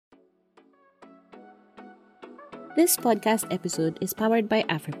This podcast episode is powered by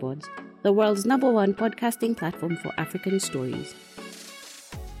AfriPods, the world's #1 podcasting platform for African stories.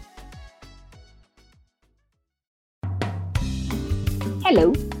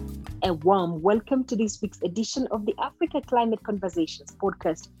 Hello, a warm welcome to this week's edition of the Africa Climate Conversations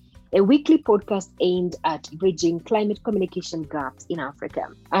podcast, a weekly podcast aimed at bridging climate communication gaps in Africa.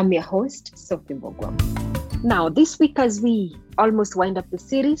 I'm your host, Sophie Mbogwa. Now, this week, as we almost wind up the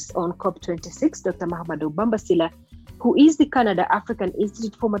series on COP26, Dr. Mouhamadou Bamba Sylla, who is the Canada African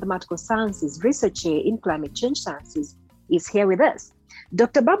Institute for Mathematical Sciences Research Chair in Climate Change Sciences, is here with us.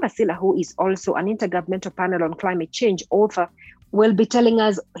 Dr. Bamba Sylla, who is also an Intergovernmental Panel on Climate Change author, will be telling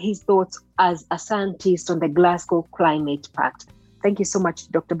us his thoughts as a scientist on the Glasgow Climate Pact. Thank you so much,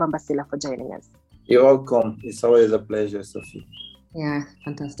 Dr. Bamba Sylla, for joining us. You're welcome. It's always a pleasure, Sophie. Yeah,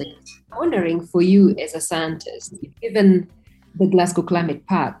 fantastic. I'm wondering, for you as a scientist, given the Glasgow Climate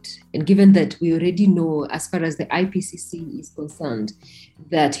Pact, and given that we already know, as far as the IPCC is concerned,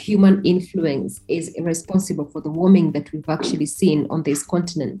 that human influence is responsible for the warming that we've actually seen on this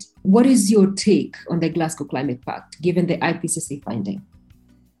continent, what is your take on the Glasgow Climate Pact, given the IPCC finding?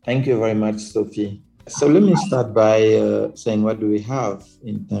 Thank you very much, Sophie. So let me start by saying, what do we have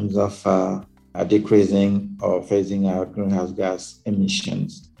in terms of decreasing or phasing out greenhouse gas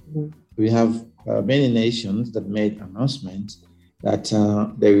emissions? Mm-hmm. We have many nations that made announcements that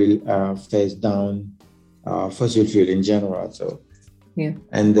they will phase down fossil fuel in general. So, yeah,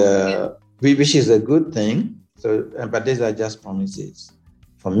 and which is a good thing. So, but these are just promises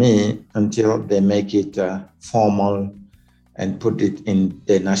for me until they make it formal and put it in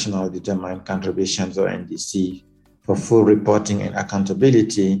the national determined contributions, or NDC, for full reporting and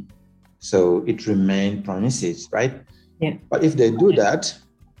accountability. So it remains promises, right? Yeah. But if they do that,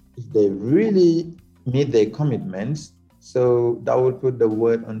 if they really meet their commitments, so that would put the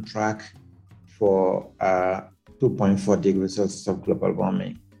world on track for 2.4 degrees Celsius of global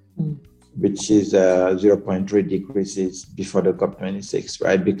warming, which is 0.3 decreases before the COP26,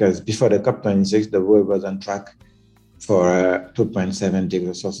 right? Because before the COP26, the world was on track for 2.7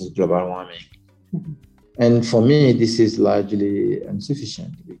 degrees Celsius global warming. Mm-hmm. And for me, this is largely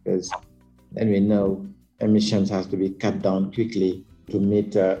insufficient, because then we know emissions has to be cut down quickly to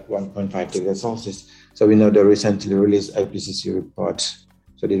meet 1.5 degrees Celsius. So we know the recently released IPCC report,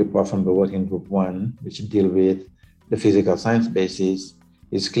 so the report from the Working Group 1, which deal with the physical science basis,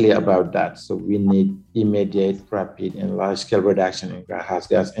 is clear about that. So we need immediate, rapid, and large-scale reduction in greenhouse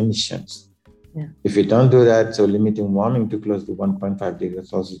gas emissions. Yeah. If we don't do that, so limiting warming to close to 1.5 degrees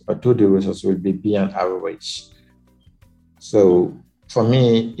Celsius or 2 degrees Celsius will be beyond our reach. So for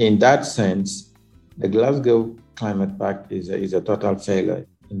me, in that sense, the Glasgow Climate Pact is a total failure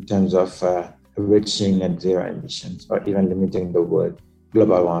in terms of reaching net zero emissions, or even limiting the world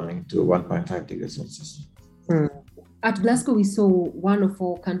global warming to 1.5 degrees Celsius. At Glasgow, we saw one of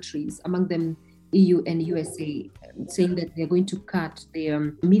 4 countries, among them EU and USA, saying that they're going to cut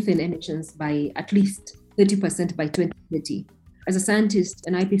their methane emissions by at least 30% by 2030. As a scientist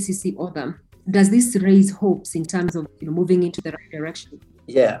and IPCC author, does this raise hopes in terms of moving into the right direction?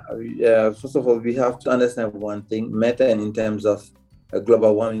 Yeah. First of all, we have to understand one thing: methane, in terms of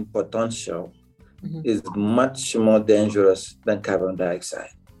global warming potential, is much more dangerous than carbon dioxide,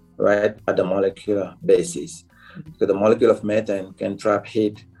 right? At the molecular basis. So the molecule of methane can trap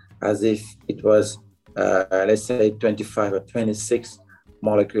heat as if it was, let's say, 25 or 26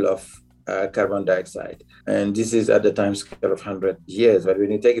 molecule of carbon dioxide. And this is at the time scale of 100 years. But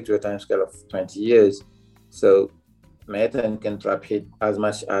when you take it to a time scale of 20 years, so methane can trap heat as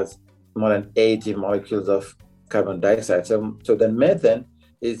much as more than 80 molecules of carbon dioxide. So then methane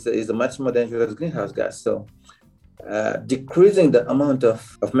is a much more dangerous greenhouse gas. So decreasing the amount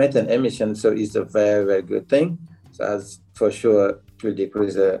of methane emissions is a very, very good thing. So as for sure, it will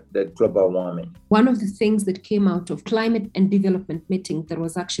decrease the global warming. One of the things that came out of climate and development meeting that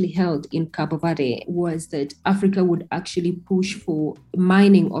was actually held in Cabo Verde was that Africa would actually push for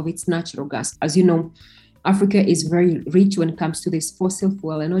mining of its natural gas. As you know, Africa is very rich when it comes to this fossil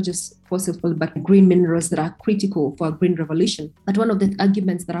fuel, and not just fossil fuel, but green minerals that are critical for a green revolution. But one of the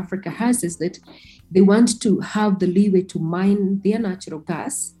arguments that Africa has is that they want to have the leeway to mine their natural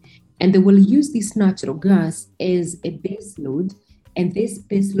gas, and they will use this natural gas as a baseload, and this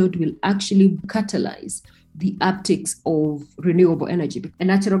baseload will actually catalyze the uptakes of renewable energy. And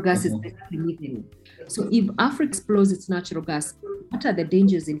natural gas is basically methane. So if Africa explores its natural gas, what are the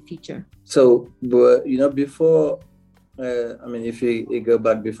dangers in future? So, before, if you go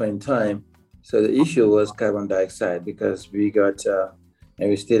back before in time, so the issue was carbon dioxide, because we got, and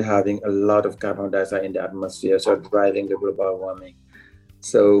we're still having a lot of carbon dioxide in the atmosphere, so driving the global warming.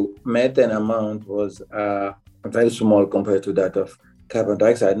 So methane amount was very small compared to that of carbon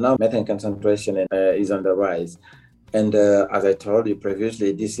dioxide. Now methane concentration is on the rise. And as I told you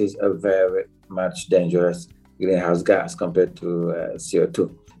previously, this is a very much dangerous greenhouse gas compared to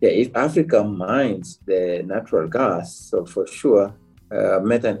CO2. Yeah, if Africa mines the natural gas, so for sure,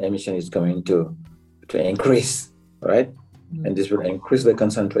 methane emission is going to increase, right? Mm-hmm. And this will increase the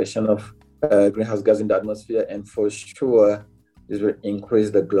concentration of greenhouse gas in the atmosphere, and for sure, this will increase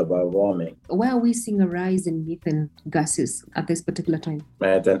the global warming. Why are we seeing a rise in methane gases at this particular time?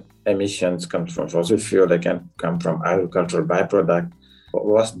 Methane emissions come from fossil fuel. They can come from agricultural byproduct,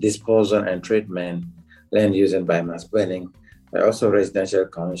 waste disposal and treatment, land use and biomass burning, also residential,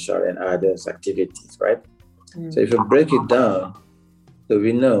 commercial, and others activities, right? Mm. So if you break it down, so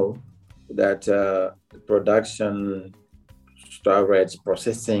we know that production, storage,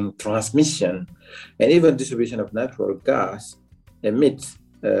 processing, transmission, and even distribution of natural gas emits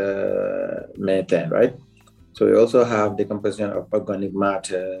methane, right? So we also have decomposition of organic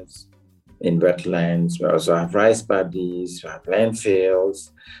matters in wetlands. We also have rice paddies, we have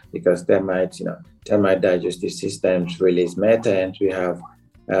landfills, because termite digestive systems release methane. We have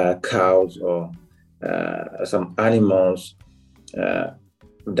cows or some animals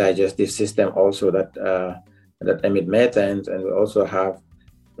digestive system also that emit methane, and we also have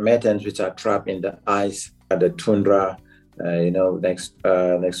methanes which are trapped in the ice at the tundra, next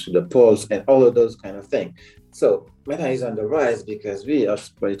to the poles, and all of those kind of things. So methane is on the rise because we are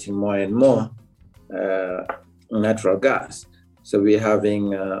exploiting more and more natural gas. So we're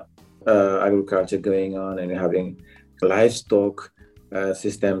having agriculture going on, and we're having livestock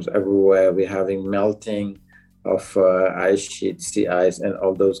systems everywhere. We're having melting of ice sheets, sea ice, and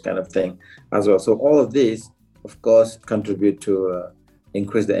all those kind of things as well. So all of these, of course, contribute to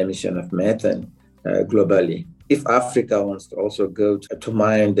increase the emission of methane globally. If Africa wants to also go to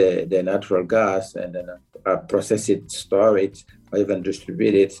mine the natural gas and then process it, store it, or even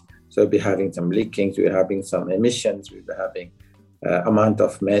distribute it, so we'll be having some leakings, we're having some emissions, we'll be having amount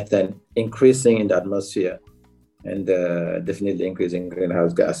of methane increasing in the atmosphere, and definitely increasing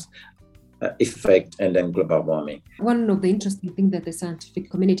greenhouse gas effect, and then global warming. One of the interesting things that the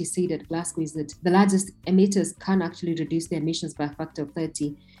scientific community said at Glasgow is that the largest emitters can actually reduce their emissions by a factor of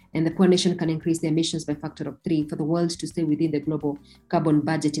 30, and the poor nation can increase their emissions by a factor of 3 for the world to stay within the global carbon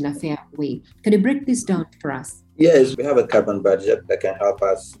budget in a fair way. Can you break this down for us? Yes, we have a carbon budget that can help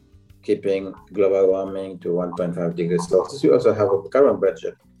us keeping global warming to 1.5 degrees Celsius. We also have a carbon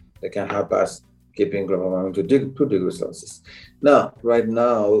budget that can help us keeping global warming to 2 degrees Celsius. Now, right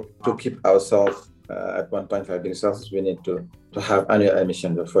now, to keep ourselves at 1.5 degrees Celsius, we need to have annual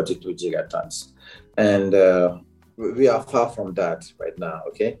emissions of 42 gigatons. And we are far from that right now,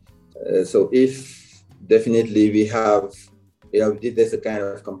 okay? So if definitely we have, there's a kind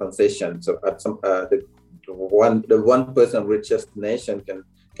of compensation. So at some, the 1% richest nation can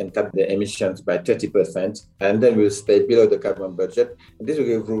cut the emissions by 30%, and then we'll stay below the carbon budget. And this will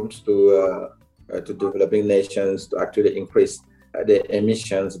give rooms to developing nations to actually increase the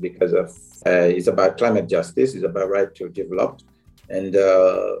emissions, because of it's about climate justice, it's about right to develop, and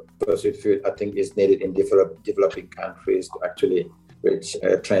fossil fuel, I think, is needed in developing countries to actually reach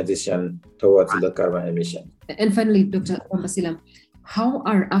a transition towards low carbon emission. And finally, Dr. Bamba Sylla, how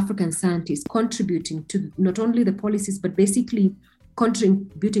are African scientists contributing to not only the policies, but basically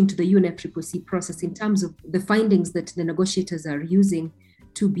contributing to the UNFCCC process in terms of the findings that the negotiators are using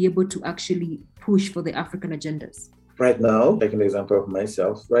to be able to actually push for the African agendas? Right now, taking an example of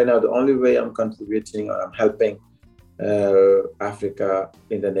myself, right now, the only way I'm contributing or I'm helping Africa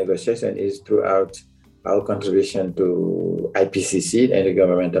in the negotiation is throughout our contribution to IPCC, the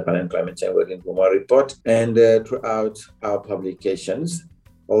Intergovernmental Panel Climate Change Working Group report, and throughout our publications.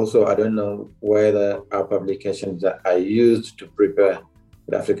 Also, I don't know whether our publications are used to prepare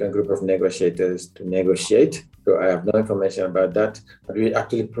the African group of negotiators to negotiate. So I have no information about that, but we're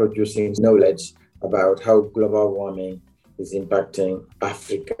actually producing knowledge about how global warming is impacting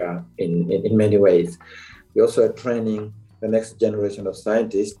Africa in many ways. We also are training the next generation of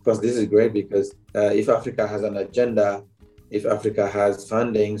scientists, because this is great, because if Africa has an agenda, if Africa has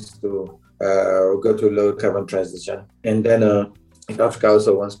fundings to go to low carbon transition, and then if Africa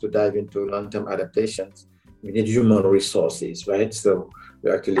also wants to dive into long-term adaptations, we need human resources, right? So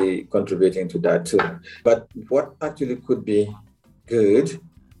we're actually contributing to that too. But what actually could be good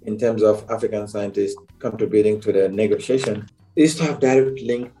in terms of African scientists contributing to the negotiation is to have direct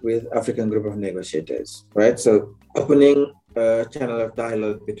link with African group of negotiators, right? So opening a channel of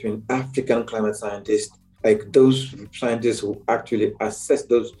dialogue between African climate scientists, like those scientists who actually assess,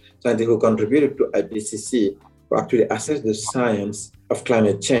 those scientists who contributed to IPCC, who actually assess the science of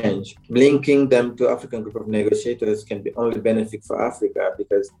climate change, linking them to African group of negotiators can be only benefit for Africa,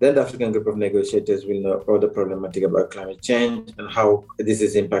 because then the African group of negotiators will know all the problematic about climate change and how this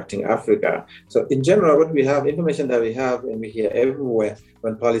is impacting Africa. So in general, what we have, information that we have and we hear everywhere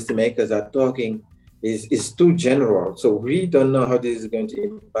when policymakers are talking is too general. So we don't know how this is going to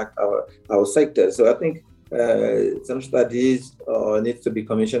impact our sector. So I think some studies needs to be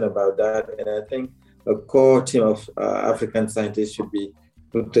commissioned about that. And I think a core team of African scientists should be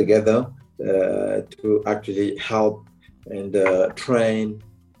put together to actually help and train,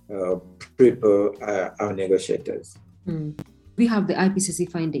 prepare our negotiators. We have the IPCC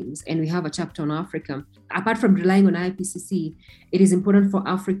findings and we have a chapter on Africa. Apart from relying on IPCC, it is important for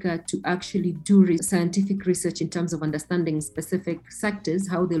Africa to actually do scientific research in terms of understanding specific sectors,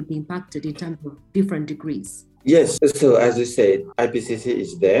 how they'll be impacted in terms of different degrees. Yes, so as you said, IPCC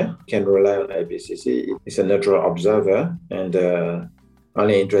is there, can rely on IPCC. It's a neutral observer and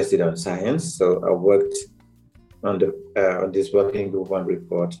only interested on science. So I worked on this working group one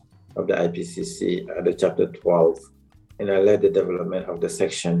report of the IPCC, the chapter 12, and I led the development of the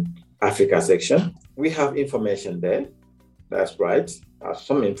section, Africa section. We have information there, that's right,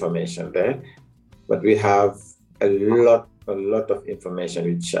 some information there, but we have a lot of information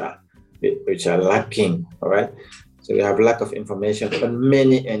which are lacking, all right? So we have lack of information on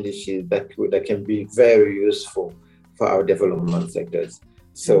many industries that can be very useful for our development sectors.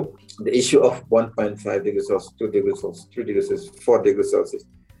 So the issue of 1.5 degrees Celsius, 2 degrees Celsius, 3 degrees Celsius, 4 degrees Celsius,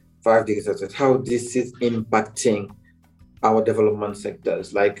 5 degrees Celsius, how this is impacting our development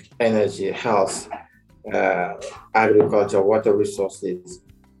sectors like energy, health, agriculture, water resources.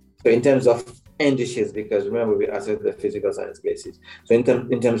 So in terms of indices, because remember we assess the physical science basis. So in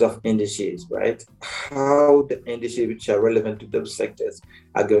terms of indices, right, how the indices which are relevant to those sectors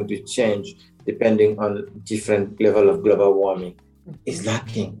are going to change depending on different level of global warming is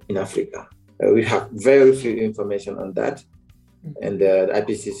lacking in Africa. We have very few information on that, and the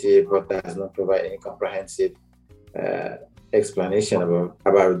IPCC report does not provide any comprehensive explanation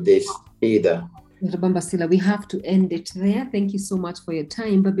about this either. Mr. Bamba Sylla, we have to end it there. Thank you so much for your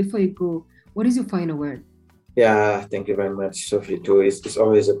time. But before you go, what is your final word? Yeah, thank you very much, Sophie, too. It's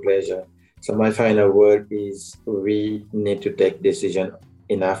always a pleasure. So my final word is we need to take decision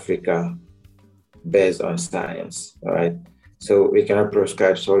in Africa based on science, all right? So we cannot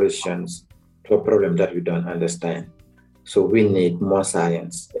prescribe solutions to a problem that we don't understand. So we need more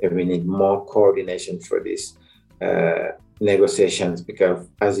science and we need more coordination for these negotiations, because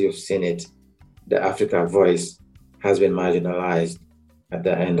as you've seen it, the Africa voice has been marginalized at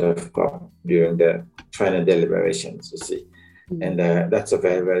the end of COP during the final deliberations, you see. And that's a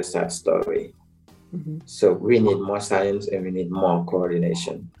very, very sad story. So we need more science and we need more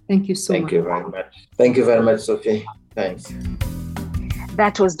coordination. Thank you so much. Thank you very much. Thank you very much, Sophie. Thanks.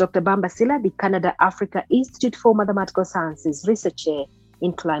 That was Dr. Bamba Sylla, the Canada Africa Institute for Mathematical Sciences Researcher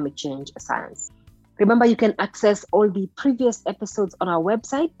in Climate Change Science. Remember, you can access all the previous episodes on our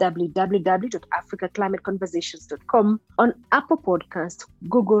website, www.africaclimateconversations.com, on Apple Podcasts,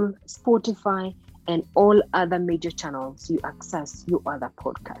 Google, Spotify, and all other major channels you access your other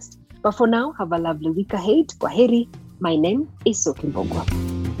podcasts. But for now, have a lovely week ahead. Kwaheri. My name is Sophie Mbogwa.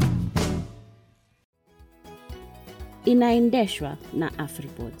 Inaendeshwa na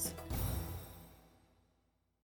AfriPods.